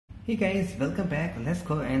Hey guys, welcome back. Let's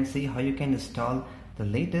go and see how you can install the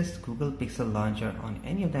latest Google Pixel launcher on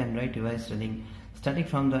any of the Android device running starting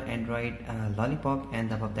from the Android Lollipop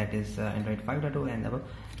and above, that is Android 5.0 and above.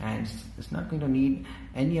 And it's not going to need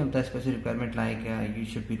any of the specific requirement like you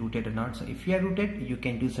should be rooted or not. So if you are rooted, you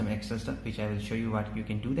can do some extra stuff which I will show you what you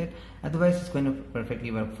can do that. Otherwise it's going to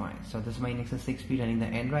perfectly work fine. So this is my Nexus 6P running the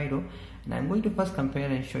Android O, and I'm going to first compare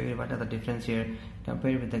and show you what are the difference here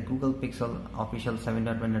compared with the Google Pixel official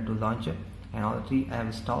 7.1.2 launcher. And all three I have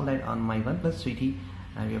installed that on my OnePlus 3T,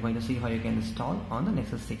 and we are going to see how you can install on the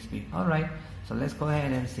Nexus 6P. Alright, so let's go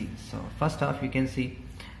ahead and see. So first off, you can see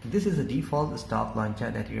this is a default stock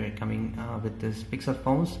launcher that you are coming with this Pixel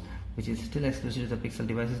phones, which is still exclusive to the Pixel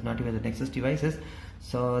devices, not even the Nexus devices.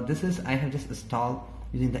 So this is, I have just installed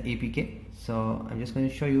using the APK. So I'm just going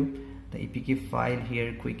to show you the APK file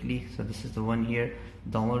here quickly. So this is the one here,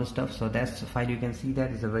 download stuff. So that's the file. You can see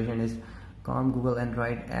that is the version is com Google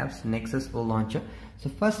Android apps Nexus O launcher. So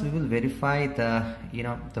first we will verify the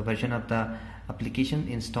the version of the application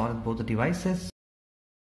installed on both the devices.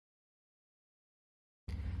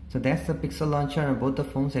 So that's the Pixel launcher on both the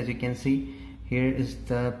phones. As you can see, here is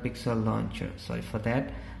the Pixel launcher. Sorry for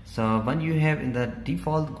that. So one you have in the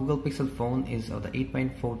default Google Pixel phone is of the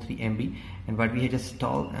 8.43 MB, and what we have just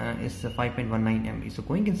installed is the 5.19 MB. So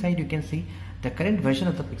going inside, you can see the current version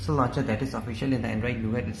of the Pixel launcher that is official in the Android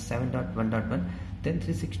Nougat is 7.1.1, then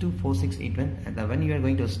 362.4681, and the one you are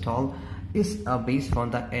going to install is based on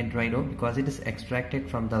the Android O because it is extracted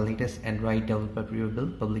from the latest Android developer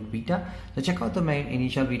preview public beta. So check out my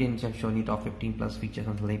initial video in which I've shown you top 15 plus features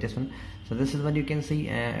on the latest one. So this is what you can see,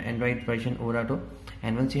 Android version Orato.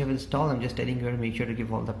 And once you have installed, I'm just telling you to make sure to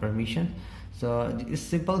give all the permission. So it's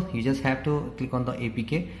simple, you just have to click on the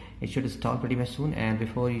APK. It should install pretty much soon, and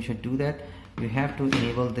before you should do that, you have to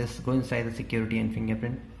enable this, go inside the security and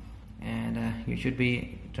fingerprint, and you should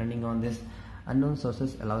be turning on this unknown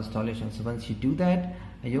sources allow installation. So once you do that,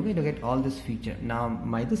 you're going to get all this feature. Now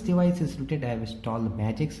this device is rooted. I have installed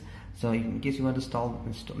Magics, so in case you want to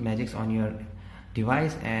install Magics on your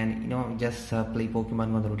device and just play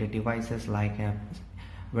Pokemon on the rooted devices like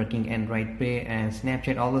working Android Pay and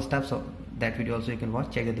Snapchat, all the stuff, so that video also you can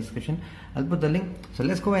watch, check the description, I'll put the link. So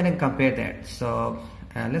let's go ahead and compare that. So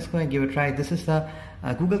let's go and give it a try. This is the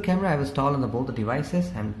Google camera I've installed on both the devices.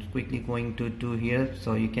 I'm quickly going to do here,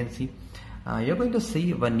 so you can see you're going to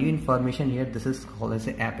see one new information here. This is called as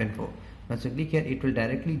app info. Once you click here, it will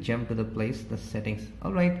directly jump to the place, the settings.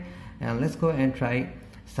 Alright, and let's go and try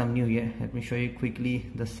some new here. Let me show you quickly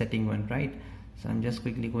the setting one, right? So I'm just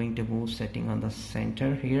quickly going to move setting on the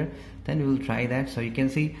center here, then we will try that. So you can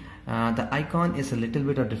see the icon is a little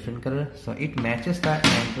bit of different color, so it matches the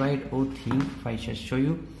Android O theme. If I just show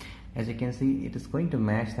you, as you can see, it is going to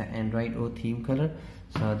match the Android O theme color.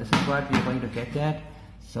 So this is what we're going to get at.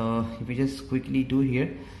 So if we just quickly do here,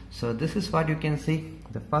 so this is what you can see.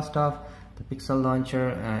 The first off, the Pixel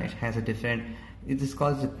launcher, it has a different, it is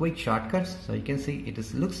called the quick shortcuts. So you can see it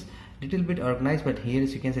is looks little bit organized, but here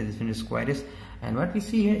as you can see this one is squarish, and what we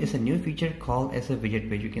see here is a new feature called as a widget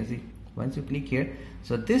page. You can see once you click here,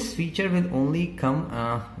 so this feature will only come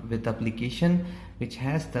with the application which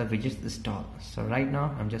has the widgets installed. So right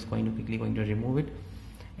now I'm just going to remove it,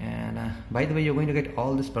 and by the way, you're going to get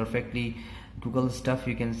all this perfectly Google stuff,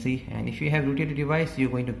 you can see, and if you have rooted a device, you're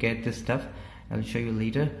going to get this stuff. I'll show you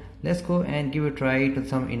later. Let's go and give a try to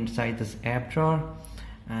some inside this app drawer.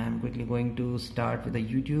 I'm quickly going to start with the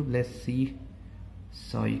YouTube. Let's see.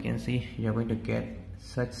 So you can see you're going to get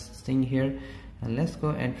such thing here, and let's go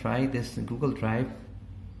and try this Google Drive.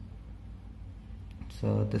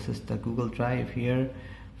 So this is the Google Drive here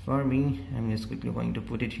for me. I'm just quickly going to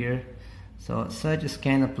put it here. So search,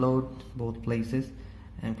 scan, upload, both places.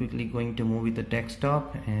 I'm quickly going to move with the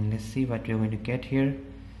desktop, and let's see what we're going to get here.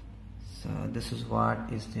 So this is what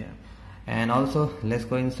is there, and also let's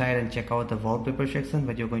go inside and check out the wallpaper section,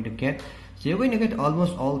 what you're going to get. So you're going to get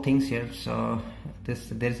almost all things here. So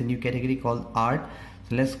there's a new category called art.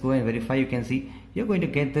 So let's go and verify. You can see you're going to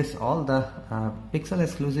get this all the Pixel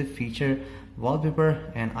exclusive feature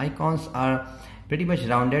wallpaper, and icons are pretty much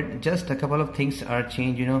rounded. Just a couple of things are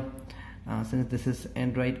changed, since this is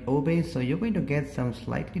Android O base, so you're going to get some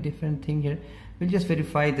slightly different thing here. We'll just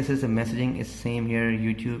verify this is the messaging is same here.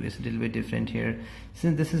 YouTube is a little bit different here.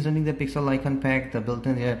 Since this is running the Pixel icon pack, the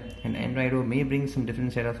built-in here, and Android O may bring some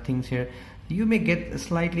different set of things here. You may get a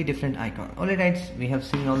slightly different icon. Alright, we have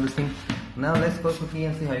seen all these things. Now let's go quickly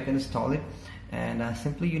and see how you can install it. And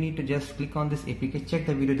simply you need to just click on this APK. Check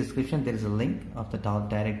the video description. There is a link of the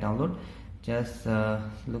direct download. Just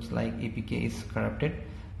looks like APK is corrupted.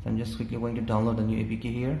 So I'm just quickly going to download the new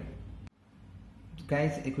APK here.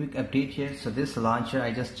 Guys, a quick update here. So this launcher,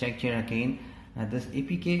 I just checked here again, this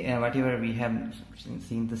APK, whatever we have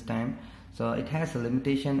seen this time, so it has a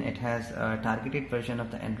limitation. It has a targeted version of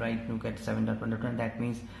the Android Nougat 7.1.1. that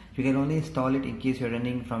means you can only install it in case you're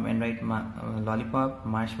running from Android Lollipop,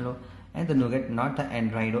 Marshmallow and the Nougat, not the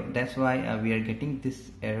Android. That's why we are getting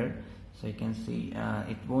this error. So you can see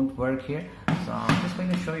it won't work here. So I'm just going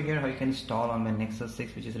to show you here how you can install on my Nexus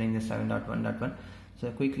 6, which is running the 7.1.1. so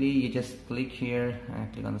quickly you just click here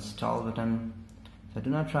and click on the install button. So do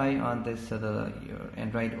not try on this your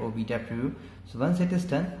Android or beta preview. So once it is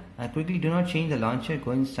done, quickly do not change the launcher,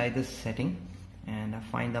 go inside the setting and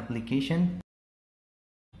find the application,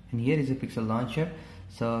 and here is a Pixel launcher.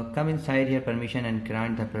 So come inside here, permission, and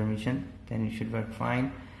grant the permission, then it should work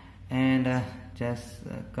fine. And just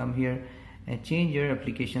come here and change your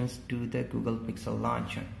applications to the Google Pixel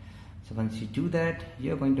launcher. So once you do that,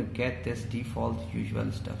 you're going to get this default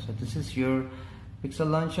usual stuff. So this is your Pixel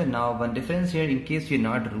launcher. Now one difference here, in case you're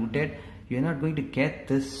not rooted, you're not going to get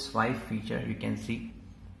this swipe feature, you can see.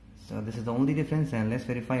 So this is the only difference, and let's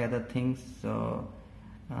verify other things. So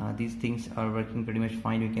these things are working pretty much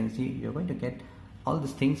fine. You can see you're going to get all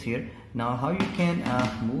these things here. Now how you can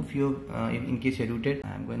move your in case you're rooted,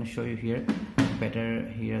 I'm going to show you here better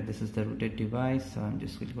here. This is the rooted device, so I'm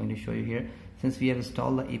just going to show you here. Since we have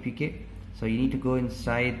installed the APK, so you need to go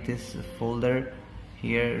inside this folder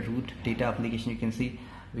here, root data application. You can see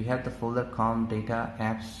we have the folder com data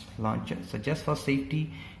apps launcher. So just for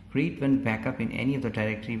safety, create one backup in any of the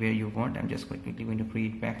directory where you want. I'm just quickly going to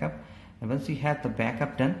create backup, and once you have the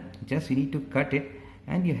backup done, just you need to cut it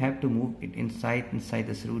and you have to move it inside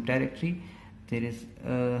this root directory. There is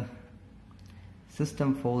a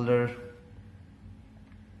system folder.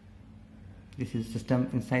 This is system.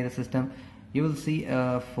 Inside the system you will see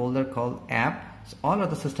a folder called app. So all of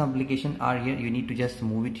the system applications are here. You need to just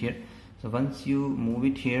move it here. So once you move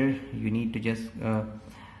it here, you need to just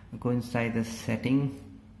go inside the setting,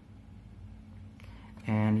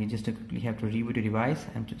 and you just quickly have to reboot your device.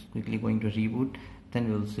 I'm just quickly going to reboot,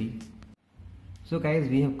 then we'll see. So guys,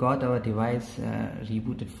 we have got our device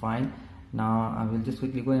rebooted fine. Now I will just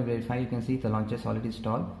quickly go and verify. You can see the launcher is already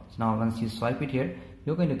installed. So now once you swipe it here,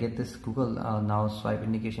 you're going to get this Google Now Swipe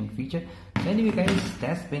indication feature. So anyway guys,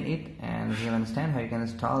 that's been it, and you understand how you can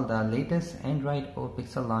install the latest Android or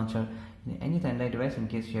Pixel launcher in any Android device. In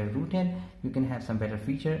case you're rooted, you can have some better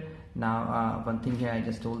feature. Now one thing here I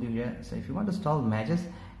just told you here, so if you want to install matches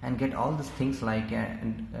and get all these things like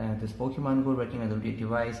this Pokemon Go working on the rooted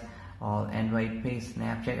device, all Android Pay,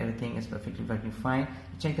 Snapchat, everything is perfectly working fine.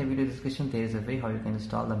 Check the video description, there is a way how you can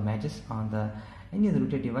install the matches on any of the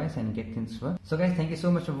rooted device and get things work. So guys, thank you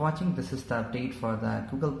so much for watching. This is the update for the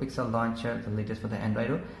Google Pixel launcher, the latest for the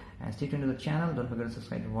Android. And stay tuned to the channel. Don't forget to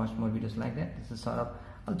subscribe to watch more videos like that. This is Saurabh.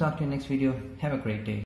 I'll talk to you next video. Have a great day.